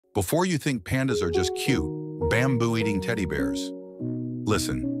Before you think pandas are just cute, bamboo-eating teddy bears.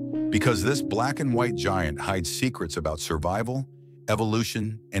 Listen, because this black and white giant hides secrets about survival,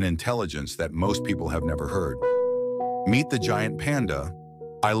 evolution, and intelligence that most people have never heard. Meet the giant panda,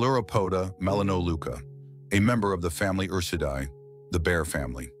 Ailuropoda melanoluca, a member of the family Ursidae, the bear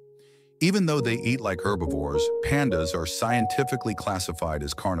family. Even though they eat like herbivores, pandas are scientifically classified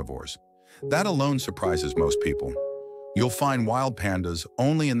as carnivores. That alone surprises most people. You'll find wild pandas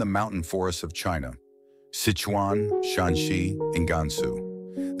only in the mountain forests of China, Sichuan, Shanxi, and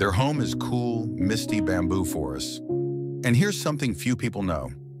Gansu. Their home is cool, misty bamboo forests. And here's something few people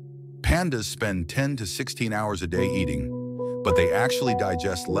know. Pandas spend 10 to 16 hours a day eating, but they actually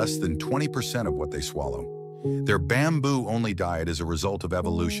digest less than 20% of what they swallow. Their bamboo-only diet is a result of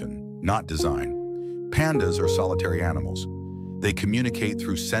evolution, not design. Pandas are solitary animals. They communicate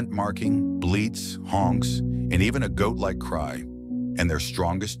through scent marking, bleats, honks, and even a goat-like cry. And their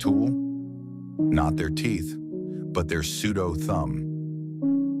strongest tool? Not their teeth, but their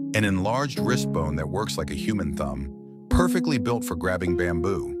pseudo-thumb. An enlarged wrist bone that works like a human thumb, perfectly built for grabbing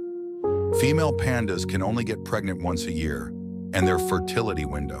bamboo. Female pandas can only get pregnant once a year, and their fertility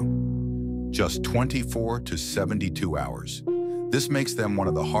window, just 24 to 72 hours. This makes them one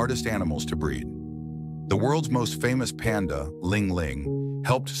of the hardest animals to breed. The world's most famous panda, Ling Ling,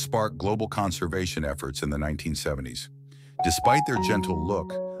 helped spark global conservation efforts in the 1970s. Despite their gentle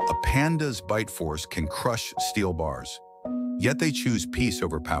look, a panda's bite force can crush steel bars. Yet they choose peace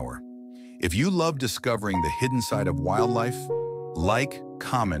over power. If you love discovering the hidden side of wildlife, like,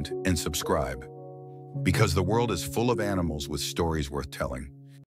 comment, and subscribe, because the world is full of animals with stories worth telling.